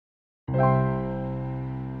Happy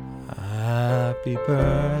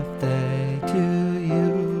birthday to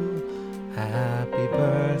you. Happy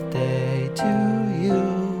birthday to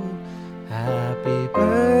you. Happy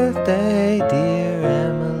birthday, dear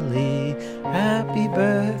Emily. Happy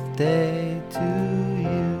birthday to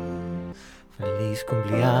you. Feliz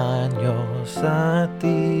cumpleaños a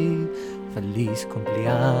ti. Feliz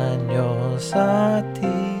cumpleaños a ti.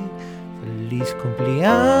 Feliz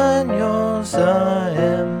cumpleaños a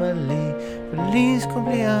Emily. Feliz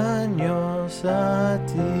cumpleaños a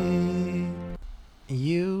ti.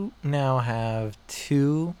 You now have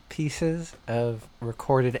 2 pieces of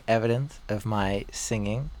recorded evidence of my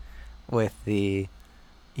singing with the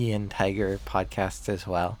Ian Tiger podcast as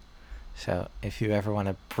well. So if you ever want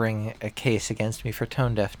to bring a case against me for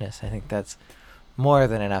tone deafness, I think that's more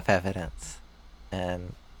than enough evidence,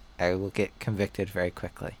 and I will get convicted very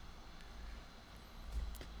quickly.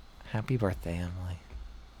 Happy birthday, Emily.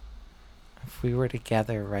 If we were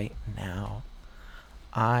together right now,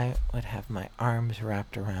 I would have my arms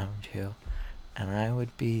wrapped around you, and I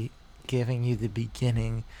would be giving you the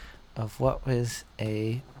beginning of what was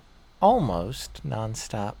a almost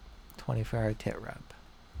non-stop 24-hour tit rub.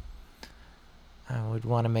 I would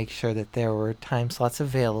want to make sure that there were time slots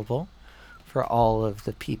available for all of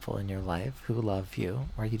the people in your life who love you,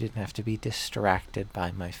 where you didn't have to be distracted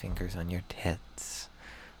by my fingers on your tits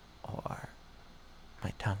or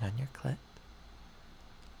my tongue on your clit.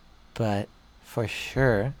 But for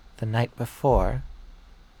sure, the night before,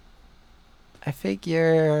 I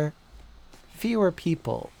figure fewer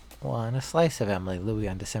people want a slice of Emily Louie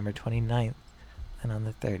on December 29th than on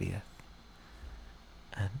the 30th.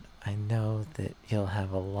 And I know that you'll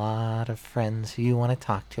have a lot of friends who you want to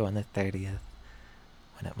talk to on the 30th,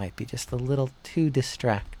 when it might be just a little too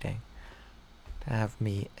distracting to have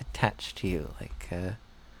me attached to you like a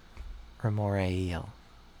remora eel.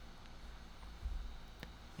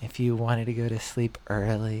 If you wanted to go to sleep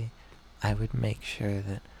early, I would make sure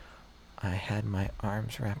that I had my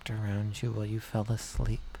arms wrapped around you while you fell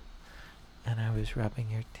asleep, and I was rubbing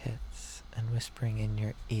your tits and whispering in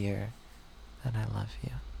your ear that I love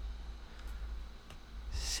you.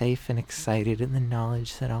 Safe and excited in the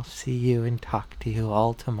knowledge that I'll see you and talk to you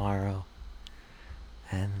all tomorrow,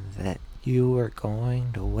 and that you are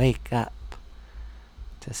going to wake up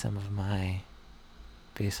to some of my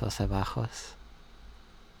besos abajos.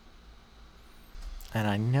 And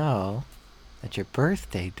I know that your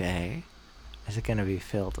birthday day is going to be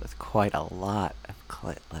filled with quite a lot of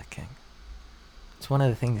clit licking. It's one of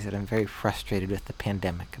the things that I'm very frustrated with the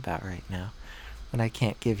pandemic about right now, when I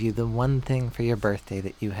can't give you the one thing for your birthday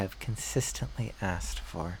that you have consistently asked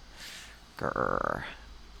for. Grrr.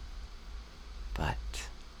 But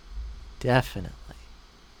definitely,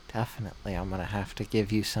 I'm going to have to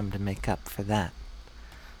give you some to make up for that.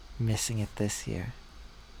 Missing it this year.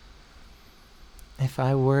 If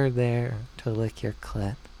I were there to lick your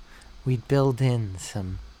clit, we'd build in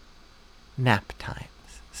some nap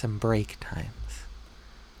times, some break times,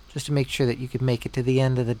 just to make sure that you could make it to the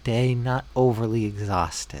end of the day not overly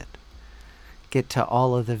exhausted. Get to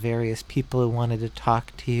all of the various people who wanted to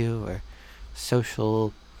talk to you, or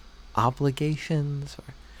social obligations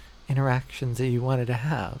or interactions that you wanted to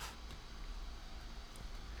have.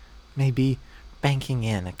 Maybe banking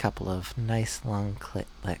in a couple of nice long clit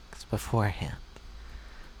licks beforehand,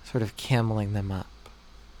 sort of cameling them up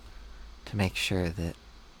to make sure that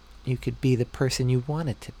you could be the person you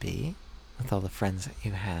wanted to be with all the friends that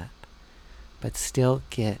you had, but still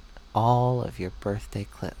get all of your birthday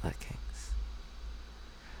clit lickings.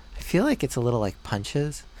 I feel like it's a little like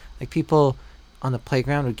punches. Like people on the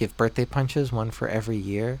playground would give birthday punches, one for every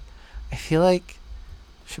year. I feel like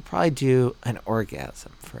I should probably do an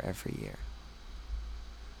orgasm for every year.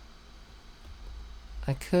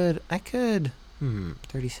 I could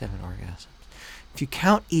 37 orgasms. If you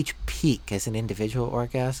count each peak as an individual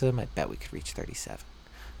orgasm, I bet we could reach 37.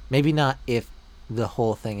 Maybe not if the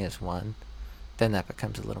whole thing is one, then that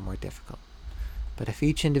becomes a little more difficult. But if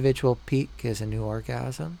each individual peak is a new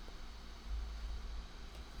orgasm,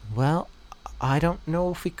 well, I don't know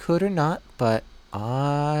if we could or not, but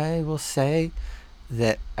I will say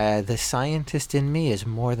that the scientist in me is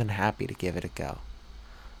more than happy to give it a go.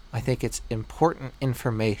 I think it's important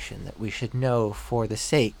information that we should know for the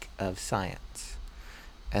sake of science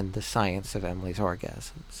and the science of Emily's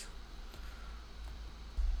orgasms.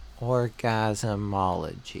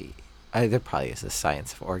 Orgasmology. There probably is a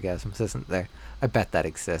science of orgasms, isn't there? I bet that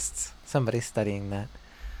exists. Somebody's studying that.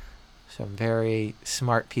 Some very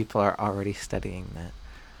smart people are already studying that.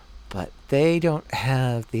 But they don't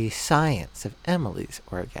have the science of Emily's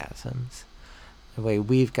orgasms. The way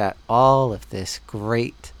we've got all of this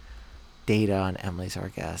great data on Emily's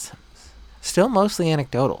orgasms. Still mostly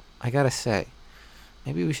anecdotal, I gotta say.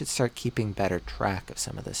 Maybe we should start keeping better track of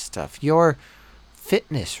some of this stuff. Your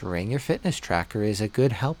fitness ring, your fitness tracker, is a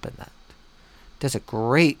good help in that. It does a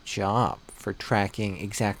great job for tracking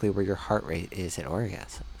exactly where your heart rate is at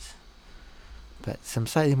orgasms. But some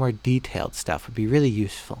slightly more detailed stuff would be really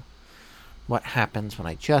useful. What happens when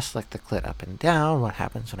I just lick the clit up and down? What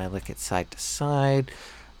happens when I lick it side to side?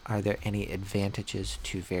 Are there any advantages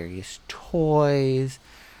to various toys?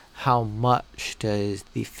 How much does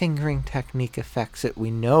the fingering technique affect it? We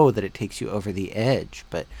know that it takes you over the edge,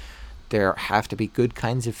 but there have to be good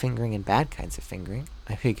kinds of fingering and bad kinds of fingering.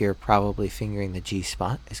 I figure probably fingering the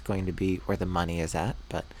G-spot is going to be where the money is at,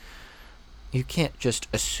 but you can't just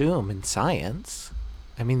assume in science.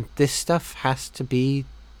 I mean, this stuff has to be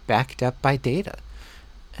backed up by data,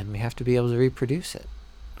 and we have to be able to reproduce it.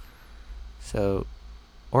 So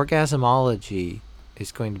orgasmology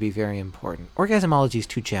is going to be very important. Orgasmology is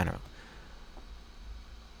too general.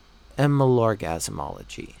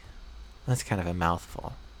 Emilorgasmology. That's kind of a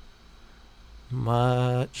mouthful.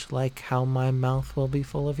 Much like how my mouth will be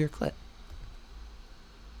full of your clit.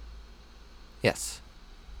 Yes.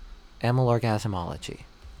 Emilorgasmology.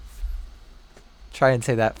 Try and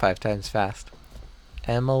say that 5 times fast.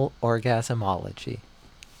 Emilorgasmology.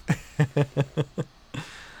 I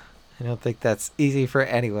don't think that's easy for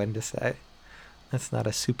anyone to say. That's not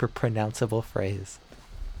a super pronounceable phrase.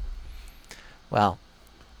 Well,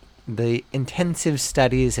 the intensive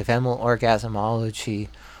studies of emilorgasmology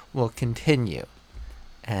will continue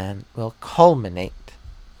and will culminate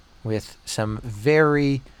with some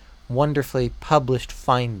very wonderfully published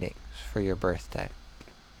findings for your birthday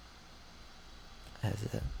as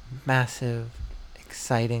a massive,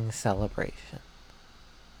 exciting celebration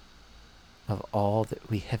of all that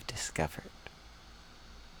we have discovered.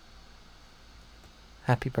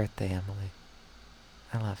 Happy birthday, Emily.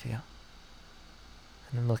 I love you.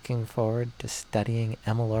 And I'm looking forward to studying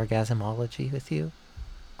emilorgasmology with you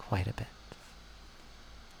quite a bit.